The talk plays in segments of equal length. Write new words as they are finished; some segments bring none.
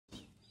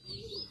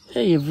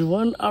Hey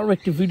everyone, আর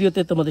একটি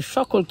ভিডিওতে তোমাদের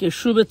সকলকে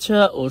শুভেচ্ছা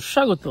ও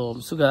স্বাগতম।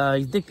 সো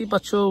গাইস, দেখতেই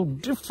পাচ্ছো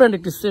ডিফারেন্ট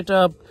একটি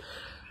সেটআপ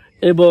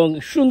এবং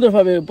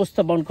সুন্দরভাবে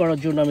উপস্থাপন করার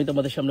জন্য আমি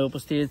তোমাদের সামনে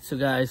উপস্থিত। সো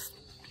গাইস,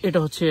 এটা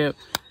হচ্ছে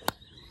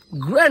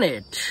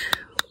গ্রেনেড।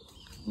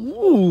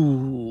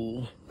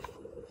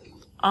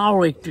 আর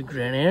একটি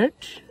গ্রেনেড,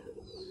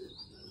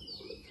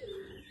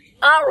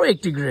 আর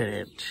একটি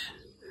grenade.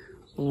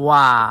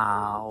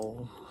 Wow,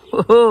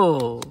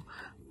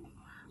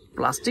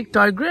 plastic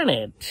toy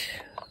grenade.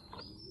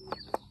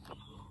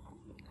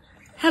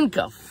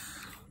 Handcuff,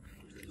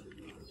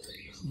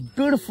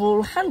 beautiful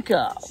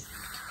handcuff.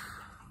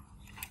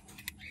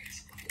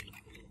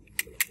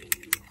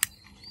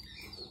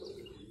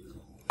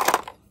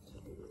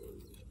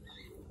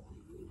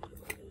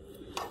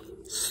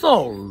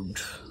 Sword.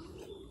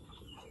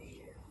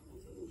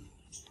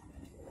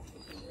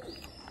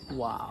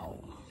 Wow.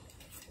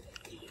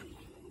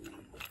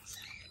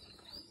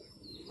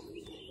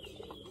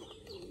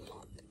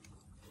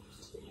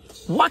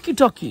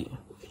 Walkie-talkie.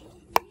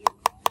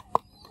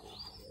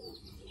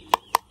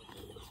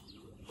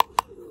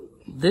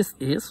 This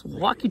is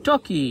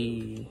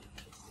walkie-talkie.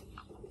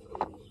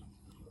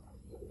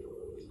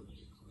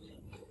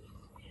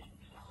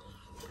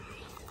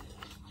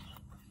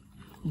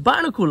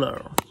 Binocular.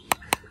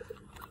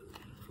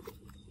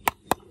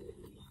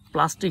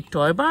 Plastic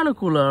toy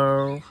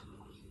binocular.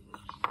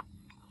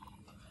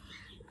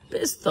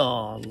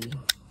 Pistol.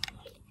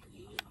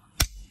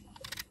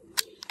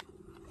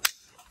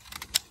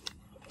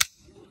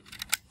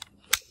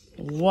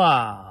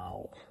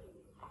 Wow.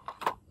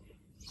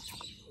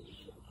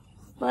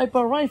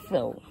 Sniper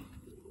rifle.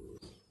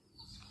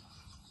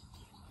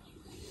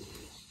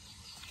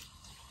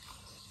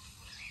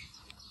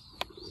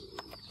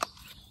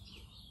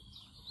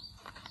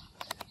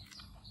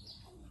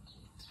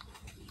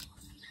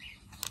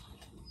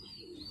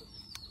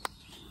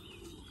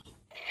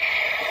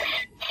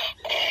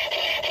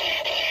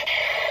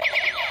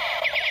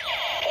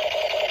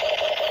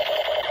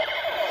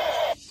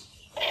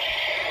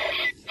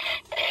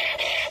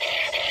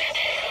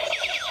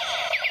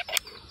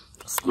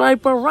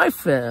 Sniper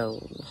rifle.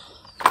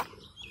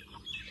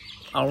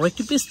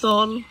 Already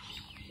pistol.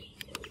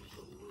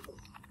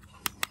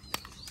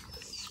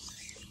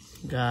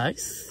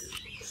 Guys.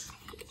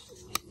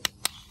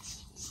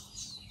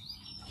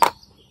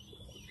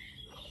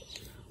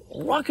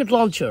 Rocket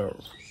launcher.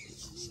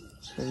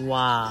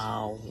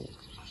 Wow.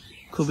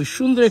 খুবই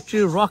সুন্দর একটি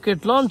rocket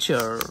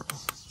launcher.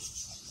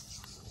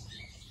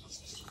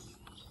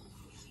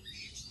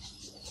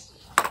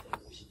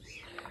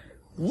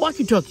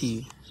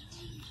 Walkie-talkie.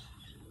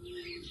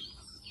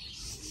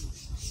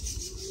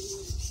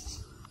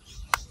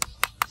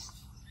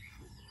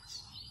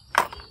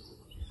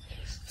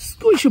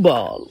 Squishy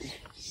ball.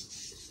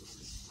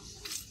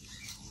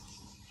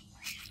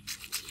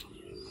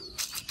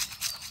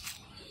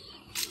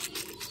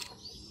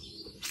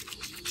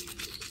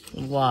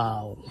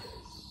 Wow.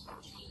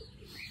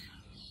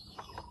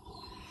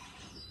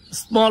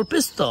 Small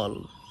pistol.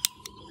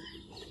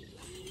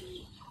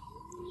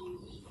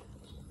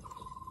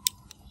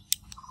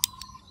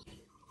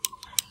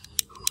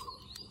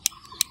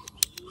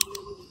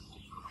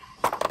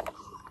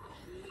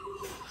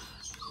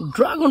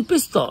 Dragon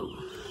pistol.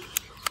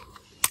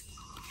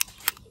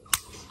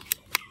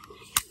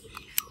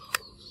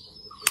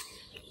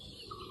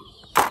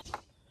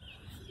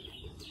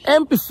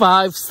 MP5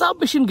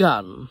 submachine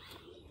gun.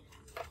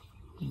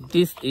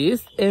 This is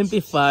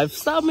MP5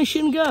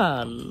 submachine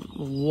gun.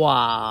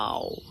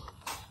 Wow.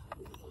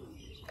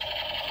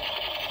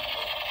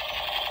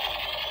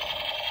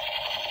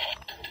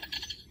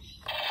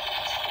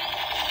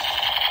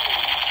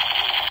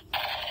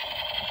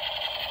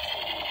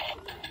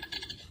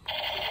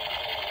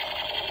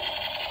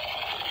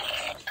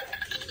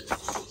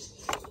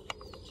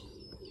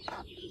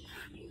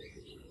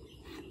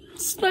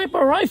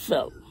 Sniper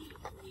rifle.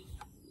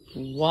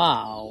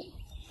 Wow.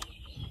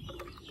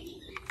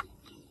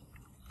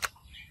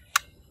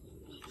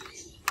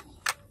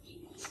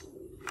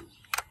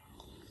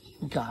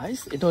 Guys,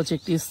 it was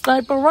a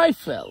sniper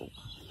rifle.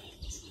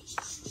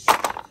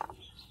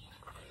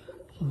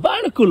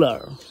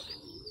 Binocular.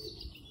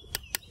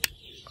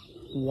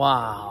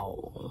 Wow.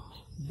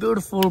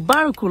 Beautiful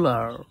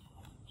binocular.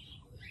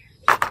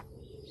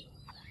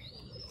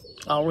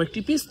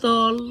 Already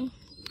pistol.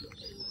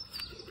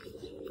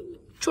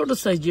 ছোট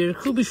সাইজের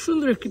খুবই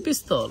সুন্দর একটি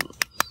পিস্তল।